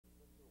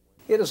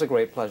It is a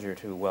great pleasure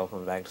to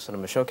welcome back to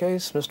Cinema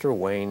Showcase Mr.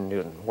 Wayne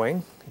Newton.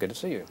 Wayne, good to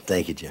see you.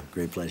 Thank you, Jim.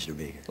 Great pleasure to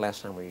be here.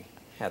 Last time we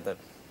had the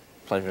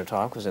pleasure to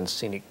talk was in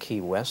scenic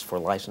Key West for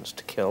License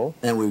to Kill.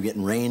 And we were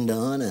getting rained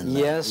on. And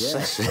yes.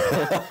 Yes.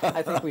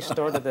 I think we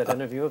started that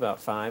interview about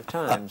 5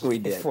 times. We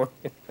did.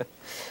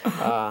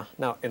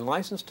 Now, in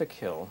License to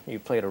Kill, you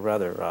played a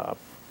rather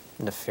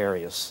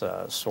nefarious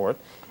sort.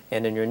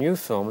 And in your new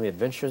film, The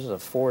Adventures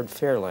of Ford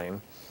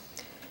Fairlane,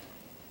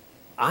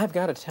 I've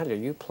got to tell you,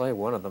 you play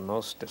one of the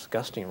most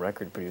disgusting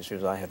record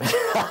producers I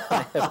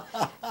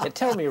have.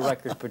 Tell me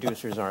record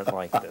producers aren't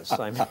like this.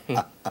 I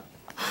mean...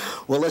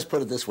 Well, let's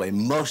put it this way.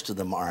 Most of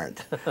them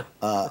aren't.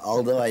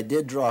 Although I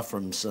did draw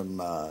from some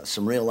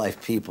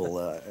real-life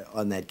people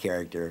on that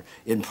character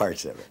in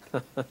parts of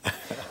it.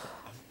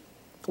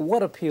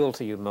 What appealed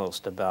to you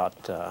most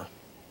about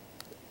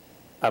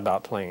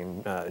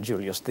playing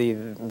Julius?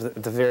 The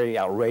very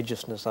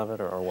outrageousness of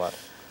it, or what?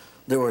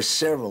 There were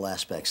several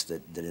aspects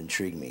that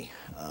intrigued me.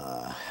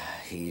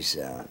 He's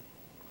an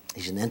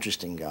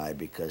interesting guy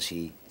because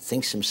he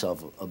thinks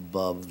himself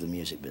above the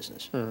music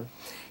business. Mm-hmm.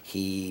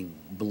 He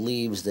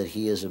believes that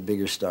he is a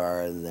bigger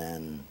star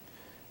than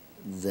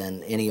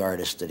any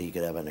artist that he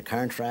could have under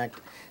contract,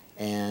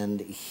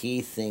 and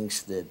he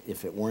thinks that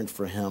if it weren't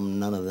for him,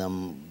 none of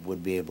them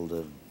would be able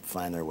to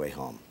find their way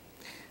home.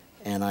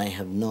 And I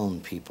have known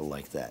people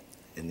like that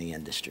in the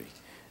industry,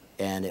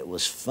 and it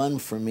was fun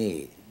for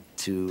me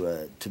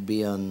to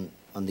be on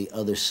the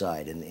other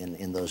side,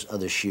 in those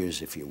other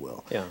shoes, if you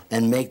will, yeah,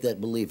 and make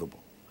that believable.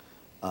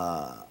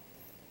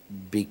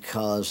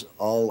 Because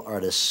all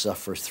artists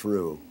suffer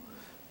through,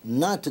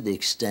 not to the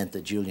extent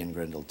that Julian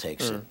Grindle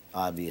takes it,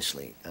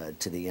 obviously,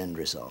 to the end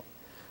result,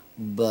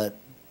 but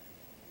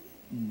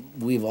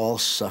we've all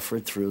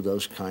suffered through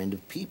those kind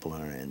of people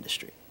in our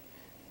industry,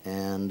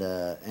 and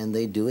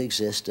they do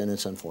exist, and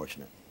it's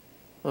unfortunate.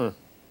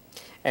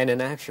 And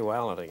in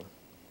actuality,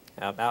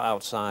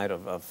 outside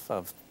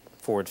of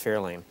Ford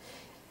Fairlane,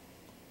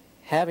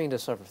 having to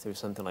suffer through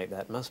something like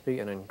that must be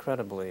an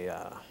incredibly,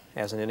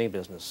 as in any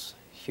business,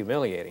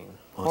 humiliating,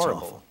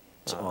 horrible.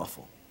 It's awful. It's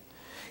awful.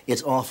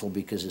 It's awful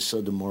because it's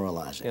so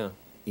demoralizing. Yeah.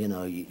 You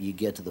know, you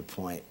get to the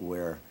point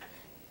where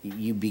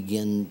you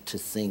begin to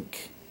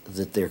think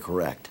that they're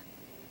correct.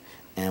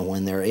 And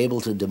when they're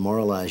able to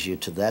demoralize you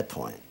to that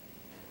point,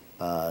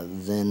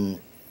 then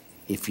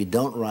if you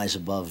don't rise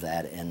above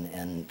that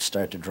and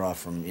start to draw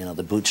from, you know,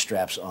 the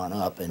bootstraps on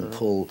up and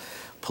pull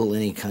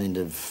any kind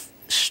of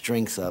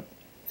strength up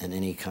and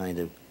any kind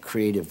of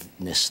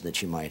creativeness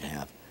that you might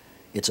have,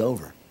 it's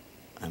over.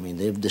 I mean,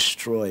 they've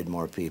destroyed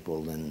more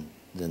people than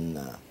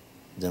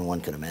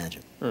one could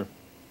imagine.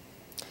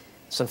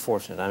 It's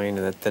unfortunate. I mean,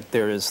 that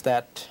there is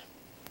that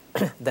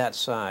that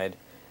side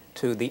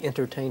to the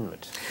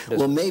entertainment business.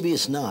 Well, maybe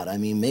it's not. I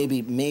mean,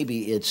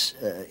 maybe it's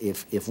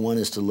if one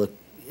is to look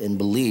and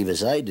believe,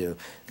 as I do,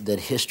 that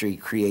history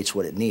creates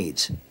what it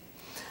needs.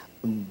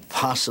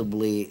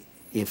 Possibly,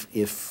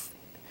 if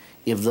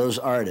those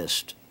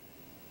artists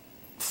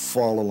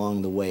fall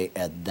along the way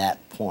at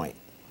that point,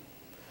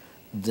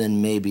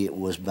 then maybe it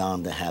was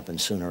bound to happen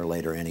sooner or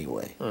later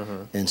anyway.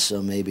 And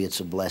so maybe it's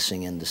a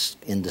blessing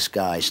in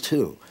disguise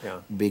too, yeah,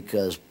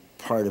 because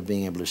part of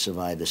being able to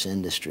survive this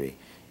industry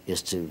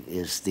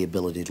is the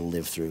ability to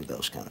live through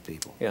those kind of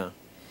people. Yeah.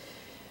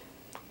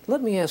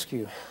 Let me ask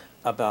you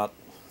about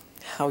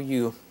how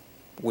you,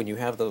 when you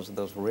have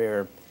those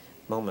rare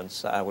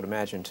moments, I would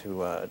imagine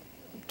to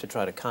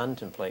try to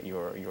contemplate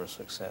your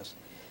success.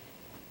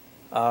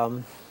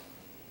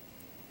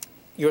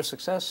 Your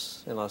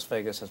success in Las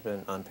Vegas has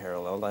been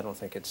unparalleled. I don't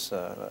think it's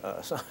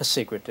a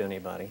secret to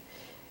anybody.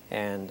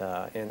 And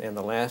in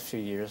the last few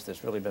years,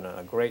 there's really been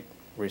a great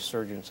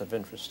resurgence of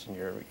interest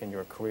in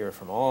your career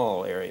from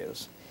all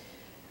areas.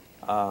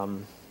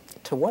 To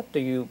what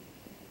do you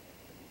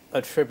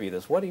attribute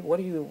this?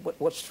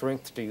 What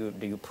strength do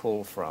you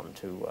pull from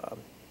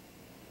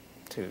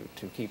to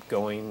keep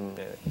going,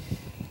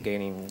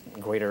 gaining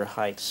greater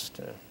heights?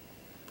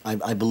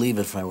 I believe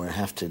if I were to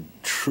have to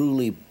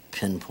truly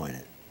pinpoint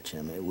it,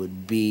 Jim, it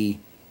would be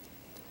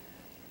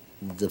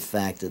the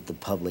fact that the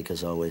public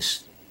has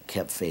always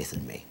kept faith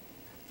in me.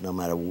 No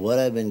matter what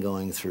I've been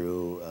going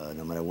through,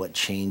 no matter what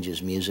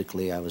changes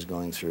musically I was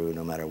going through,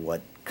 no matter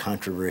what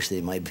controversy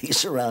might be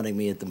surrounding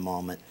me at the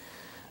moment,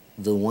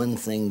 the one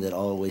thing that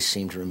always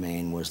seemed to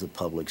remain was the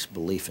public's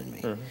belief in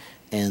me.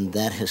 And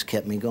that has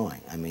kept me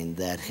going. I mean,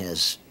 that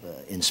has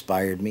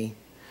inspired me.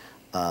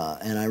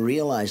 And I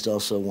realized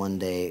also one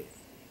day,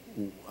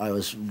 I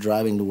was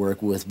driving to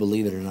work with,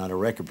 believe it or not, a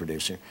record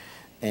producer,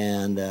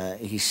 and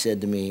he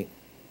said to me,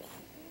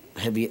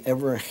 "Have you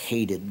ever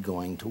hated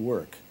going to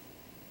work?"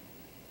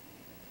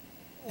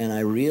 And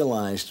I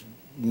realized,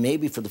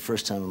 maybe for the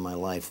first time in my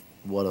life,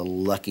 what a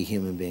lucky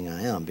human being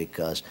I am,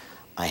 because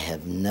I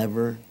have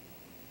never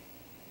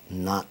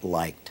not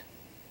liked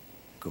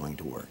going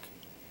to work.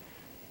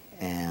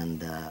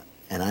 And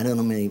I don't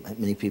know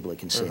many people that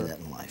can say that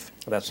in life.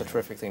 That's a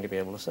terrific thing to be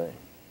able to say.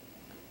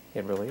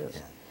 It really is.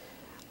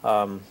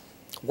 Yeah.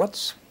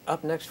 What's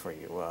up next for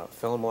you,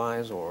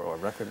 film-wise or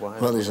record-wise?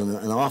 Well, there's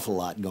an awful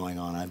lot going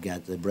on. I've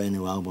got the brand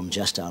new album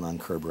just out on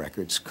Curb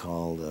Records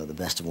called The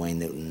Best of Wayne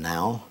Newton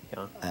Now.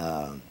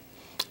 Yeah.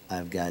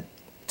 I've got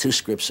 2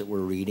 scripts that we're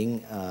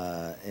reading,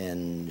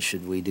 and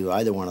should we do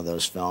either one of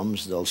those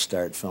films, they'll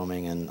start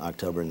filming in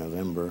October,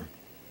 November.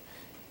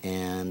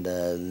 And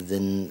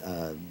then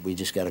we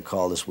just got a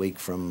call this week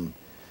from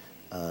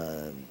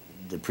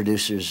the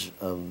producers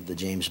of the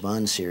James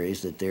Bond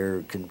series that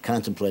they're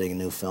contemplating a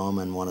new film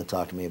and want to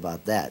talk to me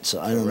about that.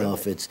 So I don't know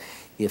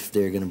if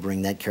they're going to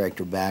bring that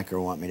character back or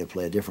want me to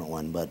play a different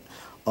one, but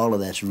all of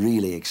that's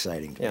really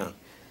exciting to me.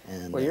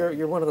 And, well,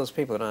 you're one of those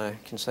people that I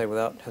can say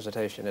without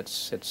hesitation.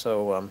 It's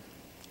so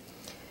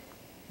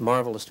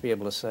marvelous to be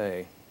able to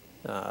say,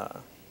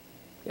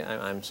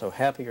 I'm so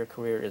happy your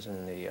career is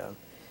in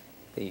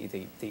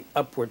the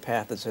upward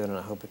path it's in, and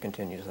I hope it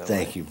continues that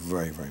way. Thank you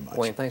very, very much.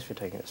 Wayne, thanks for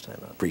taking this time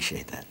out.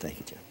 Appreciate that. Thank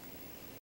you, Jim.